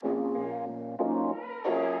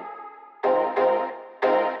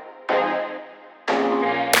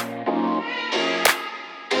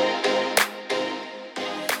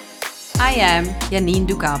I am Janine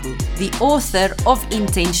Dukabu, the author of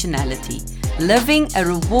Intentionality, Living a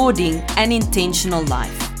Rewarding and Intentional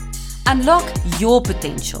Life. Unlock your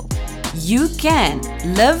potential. You can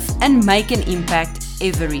live and make an impact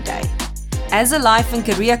every day. As a life and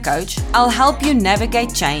career coach, I'll help you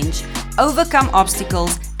navigate change, overcome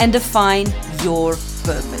obstacles, and define your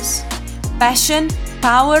purpose. Passion,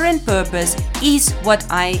 power, and purpose is what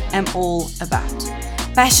I am all about.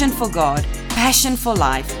 Passion for God, passion for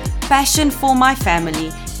life, passion for my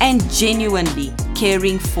family, and genuinely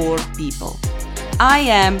caring for people. I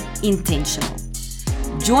am intentional.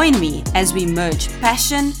 Join me as we merge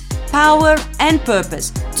passion, power, and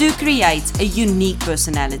purpose to create a unique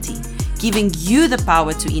personality, giving you the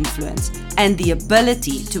power to influence and the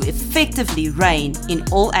ability to effectively reign in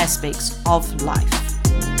all aspects of life.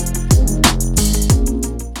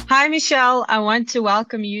 Hi, Michelle. I want to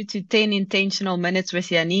welcome you to 10 Intentional Minutes with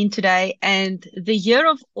Janine today. And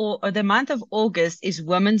the month of August is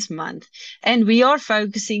Women's Month. And we are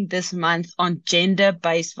focusing this month on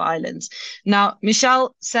gender-based violence. Now,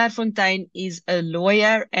 Michelle Serfontein is a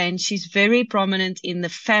lawyer and she's very prominent in the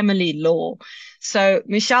family law. So,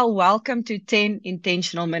 Michelle, welcome to 10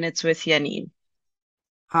 Intentional Minutes with Janine.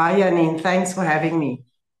 Hi, Janine. Thanks for having me.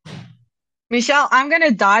 Michelle, I'm going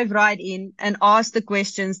to dive right in and ask the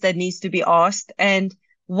questions that needs to be asked. And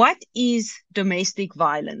what is domestic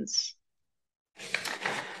violence?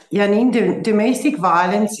 Janine, domestic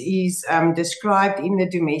violence is described in the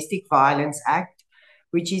Domestic Violence Act,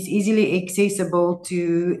 which is easily accessible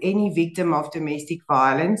to any victim of domestic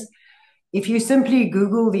violence. If you simply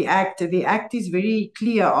Google the act is very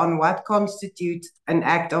clear on what constitutes an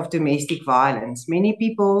act of domestic violence. Many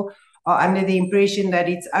people are under the impression that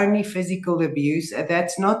it's only physical abuse.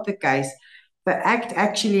 That's not the case. The act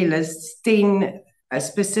actually lists 10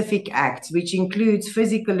 specific acts, which includes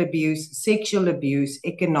physical abuse, sexual abuse,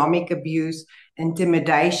 economic abuse,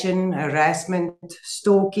 intimidation, harassment,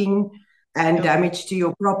 stalking, and damage to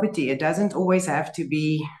your property. It doesn't always have to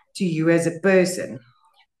be to you as a person.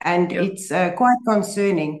 And it's quite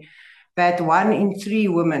concerning that 1 in 3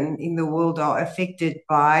 women in the world are affected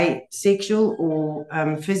by sexual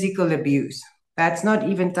or physical abuse. That's not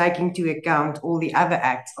even taking into account all the other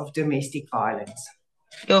acts of domestic violence.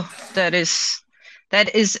 That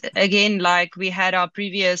is again, like we had our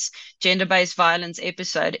previous gender-based violence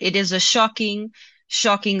episode. It is a shocking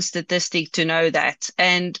statistic to know that.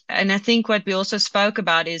 And I think what we also spoke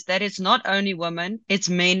about is that it's not only women, it's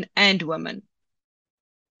men and women.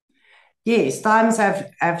 Yes, times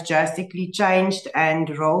have drastically changed and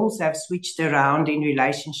roles have switched around in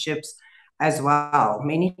relationships as well.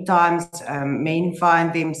 Many times men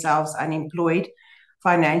find themselves unemployed,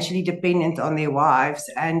 financially dependent on their wives,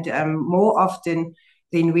 and more often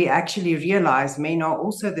than we actually realize, men are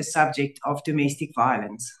also the subject of domestic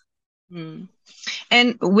violence.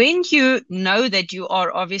 And when you know that you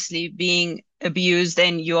are obviously being abused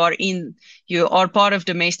and you are part of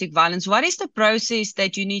domestic violence, what is the process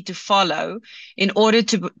that you need to follow in order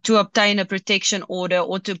to obtain a protection order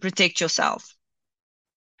or to protect yourself?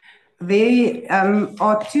 There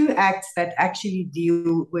are 2 acts that actually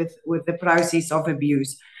deal with the process of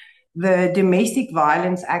abuse. The Domestic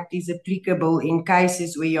Violence Act is applicable in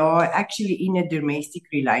cases where you are actually in a domestic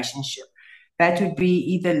relationship. That would be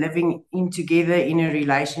either living in together in a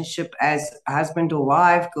relationship as husband or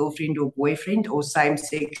wife, girlfriend or boyfriend, or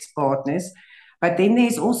same-sex partners. But then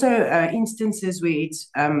there's also instances where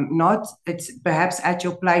it's perhaps at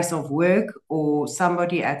your place of work or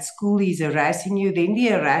somebody at school is harassing you. Then the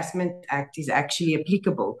Harassment Act is actually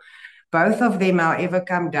applicable. Both of them, however,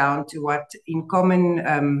 come down to what in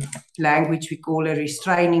common language we call a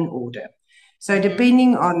restraining order. So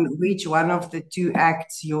depending on which one of the 2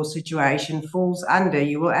 acts your situation falls under,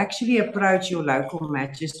 you will actually approach your local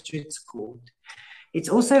magistrate's court. It's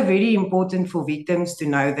also very important for victims to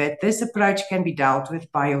know that this approach can be dealt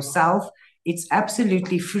with by yourself. It's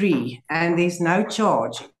absolutely free and there's no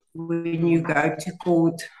charge when you go to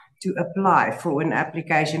court to apply for an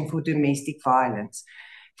application for domestic violence.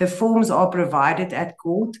 The forms are provided at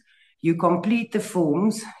court. You complete the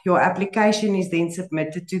forms, your application is then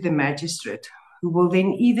submitted to the magistrate, who will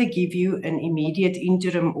then either give you an immediate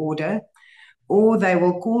interim order or they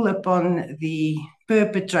will call upon the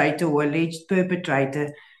perpetrator or alleged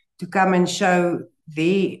perpetrator to come and show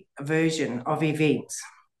their version of events.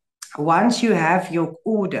 Once you have your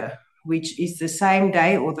order, which is the same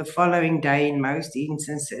day or the following day in most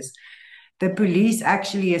instances, the police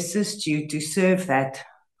actually assist you to serve that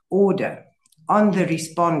order on the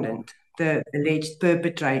respondent, the alleged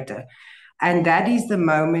perpetrator. And that is the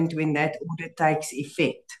moment when that order takes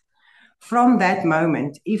effect. From that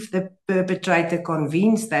moment, if the perpetrator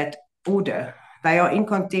convenes that order. They are in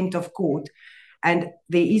contempt of court, and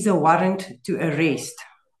there is a warrant to arrest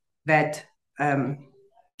that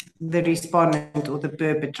the respondent or the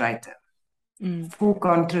perpetrator for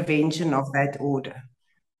contravention of that order.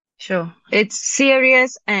 Sure. It's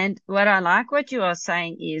serious. And what I like what you are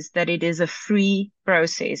saying is that it is a free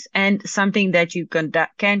process and something that you can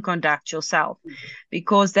conduct yourself,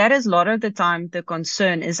 because that is a lot of the time the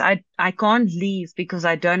concern is I can't leave because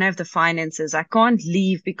I don't have the finances. I can't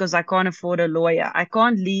leave because I can't afford a lawyer. I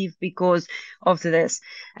can't leave because of this.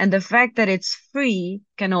 And the fact that it's free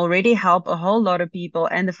can already help a whole lot of people,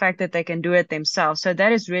 and the fact that they can do it themselves. So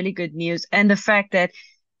that is really good news. And the fact that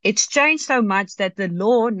it's changed so much that the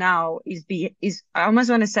law now is I almost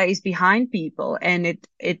want to say is behind people, and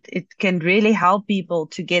it can really help people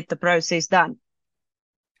to get the process done.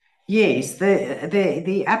 Yes,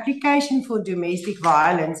 the application for domestic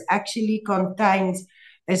violence actually contains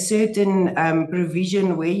a certain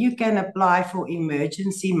provision where you can apply for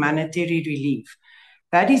emergency monetary relief.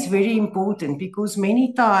 That is very important because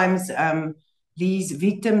many times these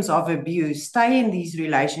victims of abuse stay in these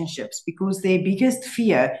relationships because their biggest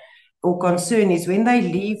fear or concern is when they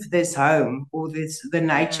leave this home or the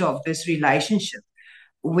nature of this relationship,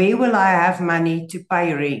 where will I have money to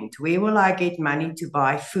pay rent? Where will I get money to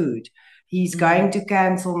buy food? He's going to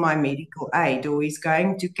cancel my medical aid, or he's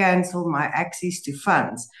going to cancel my access to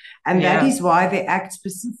funds. And that is why the Act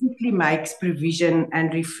specifically makes provision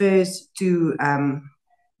and refers to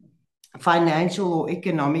financial or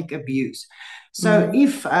economic abuse. So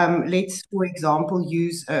if, let's, for example,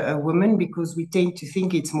 use a woman, because we tend to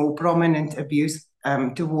think it's more prominent abuse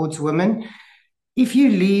towards women. If you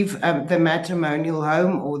leave the matrimonial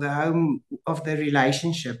home or the home of the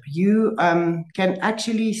relationship, you can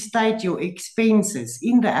actually state your expenses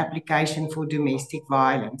in the application for domestic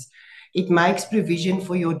violence. It makes provision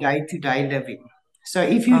for your day-to-day living. So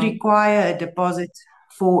if you require a deposit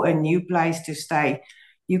for a new place to stay,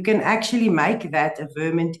 you can actually make that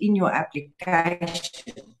averment in your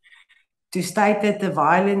application to state that the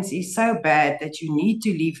violence is so bad that you need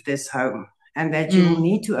to leave this home and that you will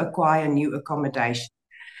need to acquire new accommodation.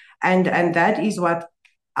 And that is what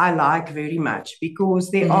I like very much,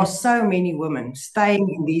 because there are so many women staying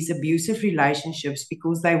in these abusive relationships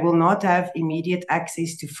because they will not have immediate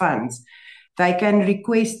access to funds. They can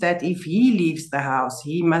request that if he leaves the house,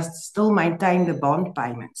 he must still maintain the bond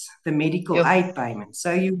payments, the medical aid payments.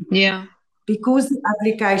 So because the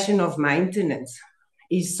application of maintenance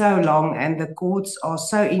is so long and the courts are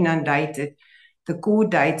so inundated, the court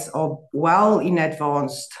dates are well in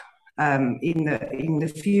advance in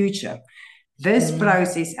the future. This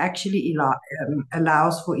process actually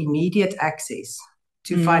allows for immediate access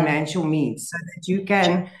to financial means so that you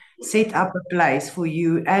can set up a place for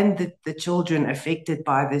you and the children affected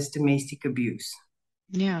by this domestic abuse.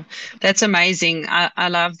 Yeah, that's amazing. I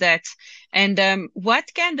love that. And what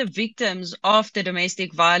can the victims of the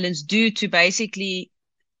domestic violence do to basically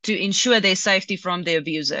to ensure their safety from the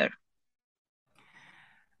abuser?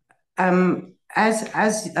 As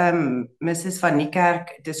Mrs. van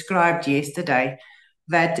Niekerk described yesterday,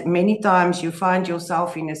 that many times you find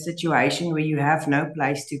yourself in a situation where you have no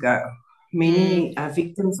place to go. Many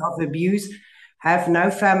victims of abuse have no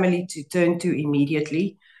family to turn to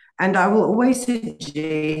immediately. And I will always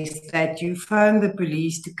suggest that you phone the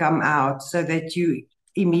police to come out so that you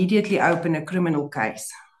immediately open a criminal case.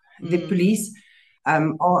 The police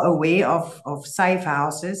are aware of safe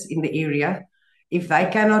houses in the area. If they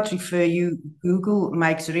cannot refer you, Google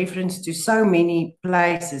makes reference to so many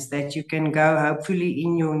places that you can go, hopefully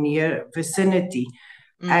in your near vicinity.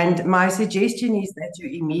 And my suggestion is that you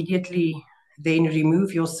immediately then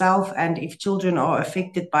remove yourself, and if children are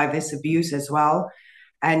affected by this abuse as well,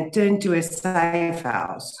 and turn to a safe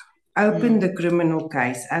house. Open the criminal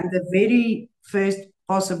case, and the very first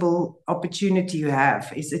possible opportunity you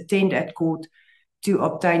have is attend at court to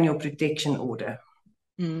obtain your protection order.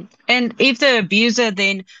 And if the abuser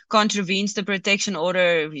then contravenes the protection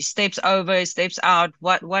order, he steps over, steps out,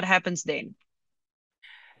 what happens then?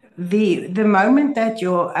 The moment that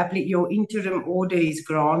your interim order is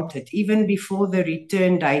granted, even before the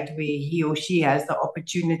return date where he or she has the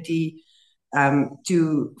opportunity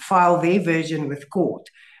to file their version with court,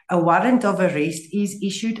 a warrant of arrest is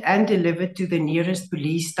issued and delivered to the nearest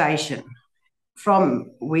police station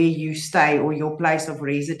from where you stay or your place of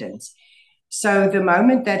residence. So the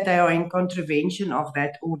moment that they are in contravention of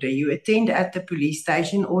that order, you attend at the police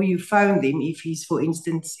station or you phone them if he's, for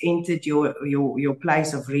instance, entered your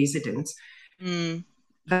place of residence.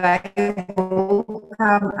 They will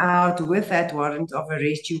come out with that warrant of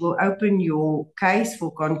arrest. You will open your case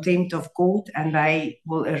for contempt of court and they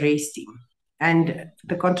will arrest him. And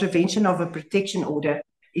the contravention of a protection order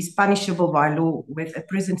is punishable by law with a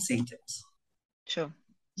prison sentence. Sure.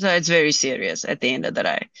 So it's very serious at the end of the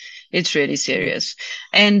day. It's really serious.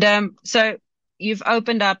 And so you've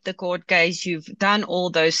opened up the court case, you've done all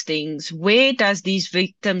those things. Where does these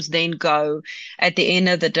victims then go at the end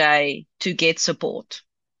of the day to get support?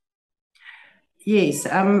 Yes,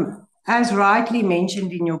 as rightly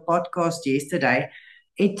mentioned in your podcast yesterday,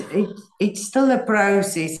 it's still a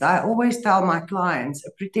process. I always tell my clients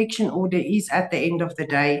a protection order is at the end of the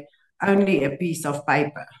day only a piece of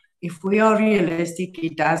paper. If we are realistic,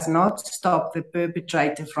 it does not stop the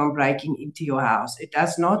perpetrator from breaking into your house. It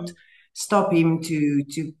does not stop him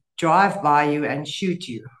to drive by you and shoot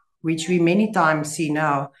you, which we many times see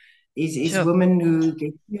now is Sure. women who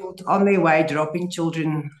get killed on their way dropping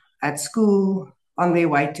children at school, on their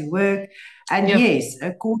way to work. And Yeah. yes,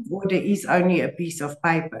 a court order is only a piece of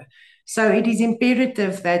paper. So it is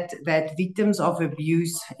imperative that victims of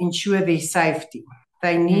abuse ensure their safety.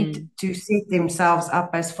 They need to set themselves up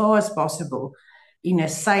as far as possible in a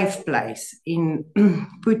safe place,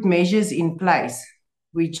 put measures in place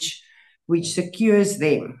which secures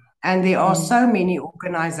them. And there are so many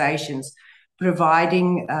organizations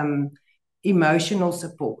providing emotional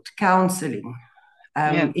support, counseling,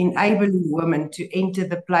 enabling women to enter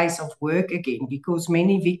the place of work again, because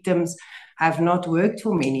many victims have not worked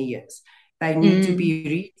for many years. They need to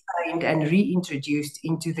be retrained and reintroduced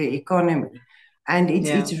into the economy. And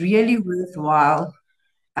it's really worthwhile.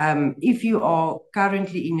 If you are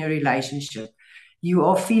currently in a relationship, you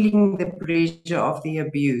are feeling the pressure of the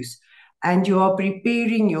abuse, and you are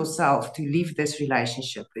preparing yourself to leave this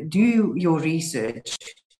relationship, do your research.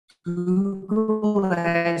 Google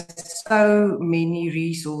has so many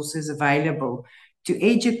resources available to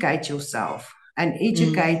educate yourself and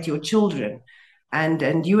educate your children.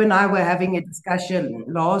 And you and I were having a discussion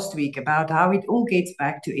last week about how it all gets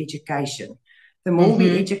back to education. The more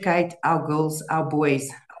we educate our girls, our boys,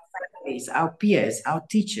 our families, our peers, our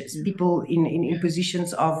teachers, people in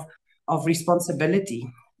positions of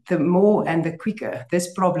responsibility, the more and the quicker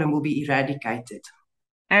this problem will be eradicated.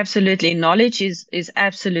 Absolutely. Knowledge is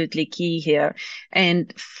absolutely key here.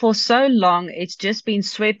 And for so long, it's just been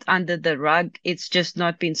swept under the rug. It's just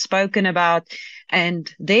not been spoken about.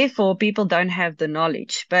 And therefore, people don't have the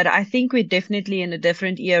knowledge. But I think we're definitely in a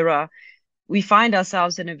different era. We find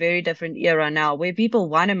ourselves in a very different era now where people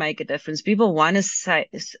want to make a difference. People want to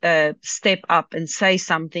step up and say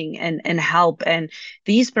something and help. And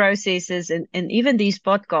these processes and even these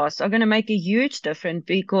podcasts are going to make a huge difference,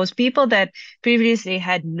 because people that previously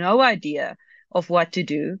had no idea of what to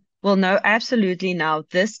do will know absolutely now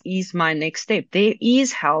this is my next step. There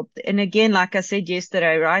is help. And again, like I said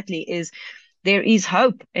yesterday, rightly, is there is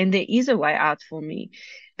hope and there is a way out for me.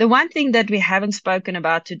 The one thing that we haven't spoken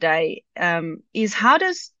about today is, how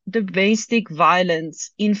does domestic violence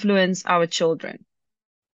influence our children?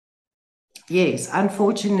 Yes,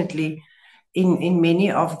 unfortunately, in many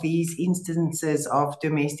of these instances of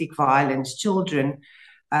domestic violence, children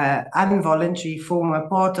involuntarily form a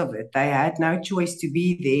part of it. They had no choice to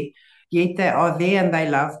be there, yet they are there and they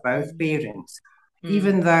love both parents.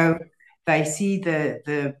 Even though they see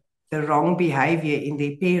the wrong behavior in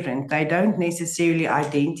their parent, they don't necessarily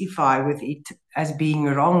identify with it as being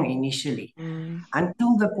wrong initially,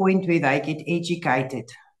 until the point where they get educated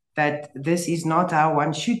that this is not how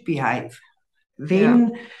one should behave.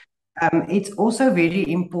 Then it's also very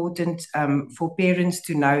important for parents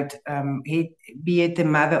to note, be it the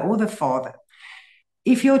mother or the father,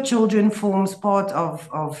 if your children forms part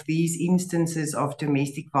of these instances of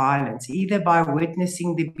domestic violence, either by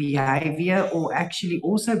witnessing the behavior or actually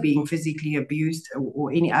also being physically abused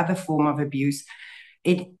or any other form of abuse,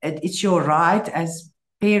 it's your right as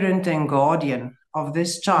parent and guardian of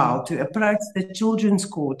this child to approach the children's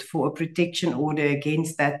court for a protection order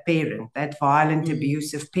against that parent, that violent,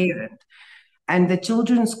 abusive parent. And the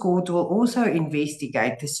children's court will also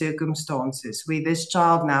investigate the circumstances where this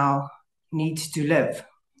child now needs to live.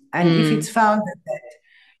 And if it's found that that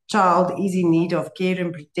child is in need of care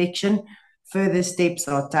and protection, further steps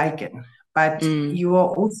are taken. But you are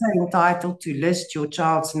also entitled to list your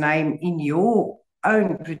child's name in your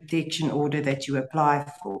own protection order that you apply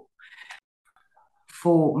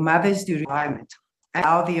for mothers to requirement,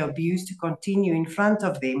 allow the abuse to continue in front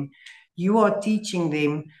of them. You are teaching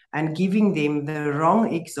them and giving them the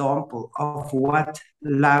wrong example of what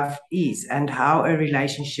love is and how a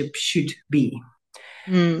relationship should be.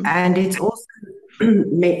 And it's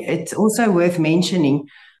also worth mentioning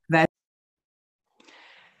that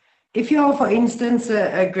if you are, for instance,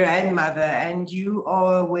 a grandmother and you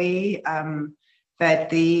are aware that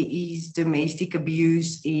there is domestic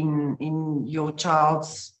abuse in your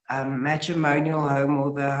child's matrimonial home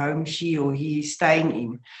or the home she or he is staying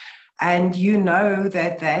in, and you know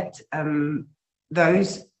that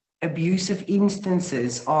those abusive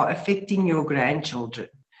instances are affecting your grandchildren,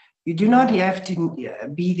 you do not have to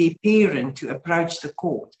be their parent to approach the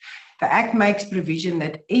court. The Act makes provision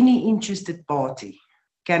that any interested party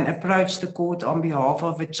can approach the court on behalf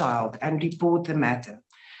of a child and report the matter.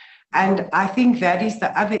 And I think that is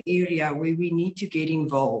the other area where we need to get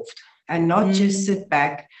involved and not just sit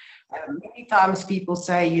back. Many times people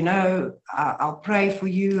say, you know, I'll pray for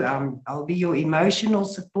you. I'll be your emotional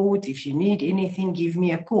support. If you need anything, give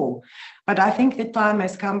me a call. But I think the time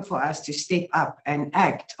has come for us to step up and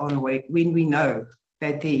act on when we know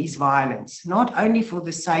that there is violence, not only for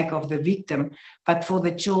the sake of the victim, but for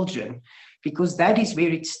the children, because that is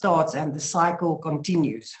where it starts and the cycle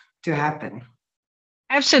continues to happen.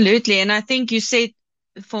 Absolutely. And I think you said,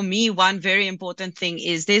 for me, one very important thing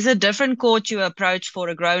is there's a different court you approach for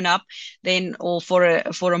a grown-up than, or for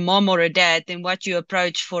a mom or a dad, than what you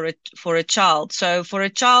approach for a child. So for a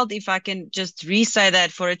child, if I can just re-say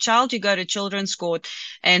that, for a child, you go to children's court,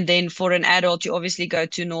 and then for an adult, you obviously go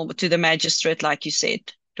to the magistrate, like you said.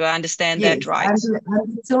 Do I understand that right? And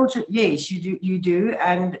the children, yes, you do.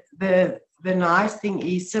 And the nice thing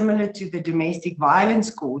is, similar to the domestic violence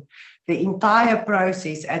court, the entire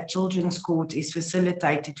process at children's court is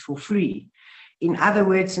facilitated for free. In other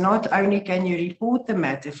words, not only can you report the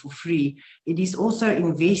matter for free, it is also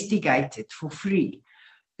investigated for free.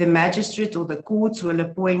 The magistrate or the courts will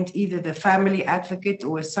appoint either the family advocate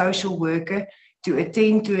or a social worker to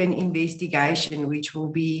attend to an investigation, which will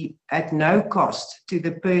be at no cost to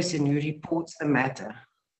the person who reports the matter.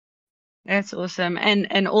 That's awesome.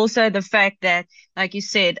 And also the fact that, like you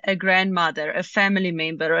said, a grandmother, a family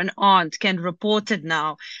member, an aunt can report it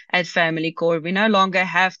now at family court. We no longer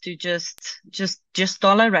have to just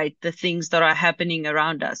tolerate the things that are happening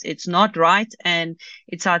around us. It's not right, and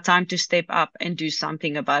it's our time to step up and do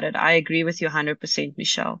something about it. I agree with you 100%,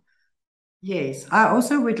 Michelle. Yes, I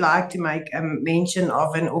also would like to make a mention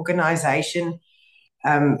of an organization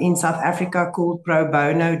in South Africa called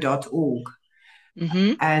probono.org.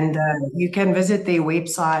 Mm-hmm. And you can visit their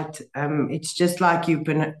website. It's just like you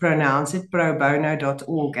pronounce it,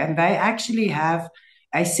 probono.org. And they actually have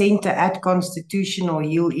a center at Constitutional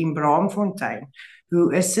Hill in Braamfontein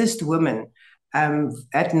who assist women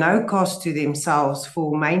at no cost to themselves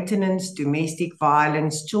for maintenance, domestic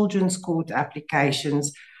violence, children's court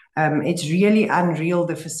applications. It's really unreal,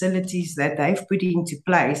 the facilities that they've put into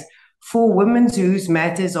place for women whose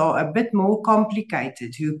matters are a bit more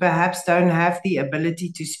complicated, who perhaps don't have the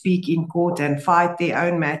ability to speak in court and fight their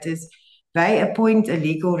own matters. They appoint a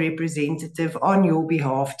legal representative on your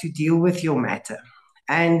behalf to deal with your matter.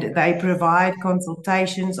 And they provide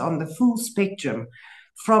consultations on the full spectrum,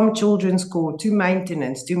 from children's court to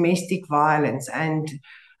maintenance, domestic violence. And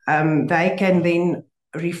they can then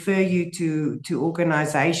refer you to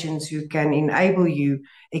organizations who can enable you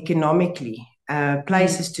economically,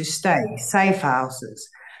 places to stay, safe houses.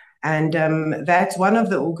 And that's one of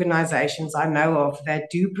the organizations I know of that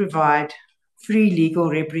do provide free legal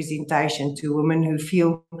representation to women who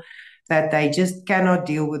feel that they just cannot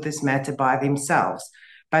deal with this matter by themselves.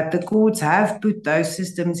 But the courts have put those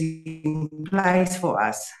systems in place for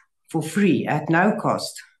us for free, at no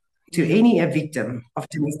cost to any victim of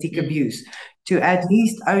domestic abuse, to at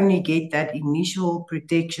least only get that initial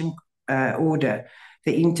protection order,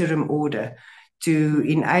 the interim order, to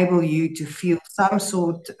enable you to feel some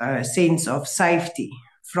sort sense of safety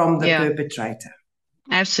from the perpetrator.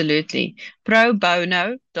 Absolutely.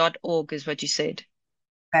 Probono.org is what you said.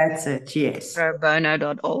 That's it, yes.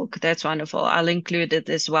 Probono.org. That's wonderful. I'll include it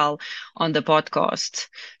as well on the podcast.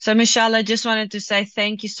 So, Michelle, I just wanted to say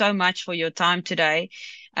thank you so much for your time today.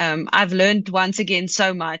 I've learned once again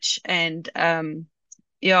so much, and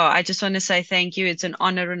I just want to say thank you. It's an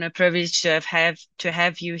honor and a privilege to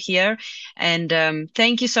have you here, and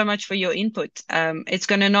thank you so much for your input. It's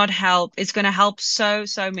going to help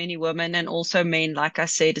so many women and also men. Like I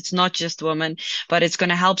said, it's not just women, but it's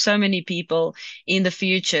going to help so many people in the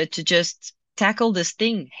future to just tackle this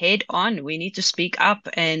thing head on. We need to speak up.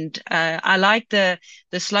 And I like the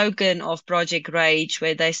slogan of Project Rage,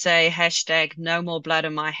 where they say #no more blood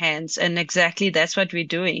on my hands. And exactly that's what we're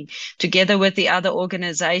doing. Together with the other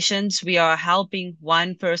organizations, we are helping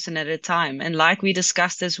one person at a time. And like we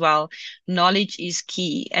discussed as well, knowledge is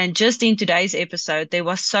key. And just in today's episode, there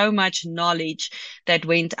was so much knowledge that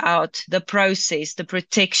went out, the process, the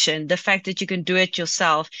protection, the fact that you can do it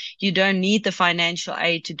yourself. You don't need the financial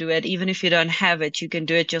aid to do it. Even if you don't have it, you can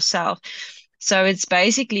do it yourself. So it's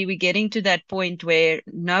basically we're getting to that point where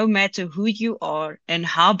no matter who you are and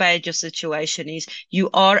how bad your situation is,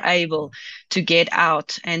 you are able to get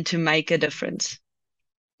out and to make a difference.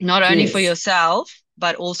 Not only for Yes. yourself,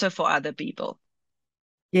 but also for other people.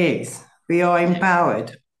 Yes, we are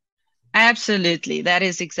empowered. Absolutely. That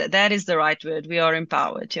is the right word. We are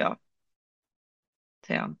empowered. Yeah.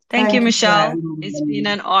 So thank you, Michelle. Sandy. It's been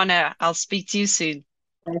an honor. I'll speak to you soon.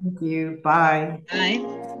 Thank you. Bye. Bye.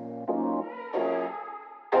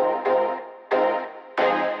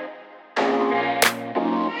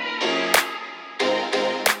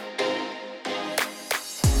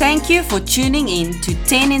 Thank you for tuning in to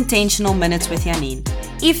 10 Intentional Minutes with Janine.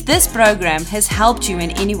 If this program has helped you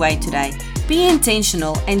in any way today, be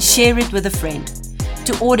intentional and share it with a friend.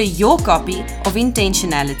 To order your copy of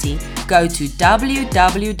Intentionality, go to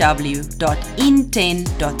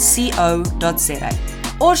www.inten.co.za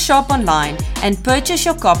or shop online and purchase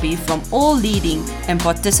your copy from all leading and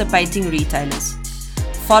participating retailers.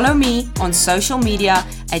 Follow me on social media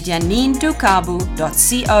at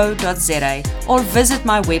janinedukabu.co.za or visit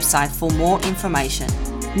my website for more information.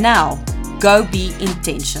 Now, go be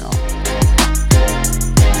intentional.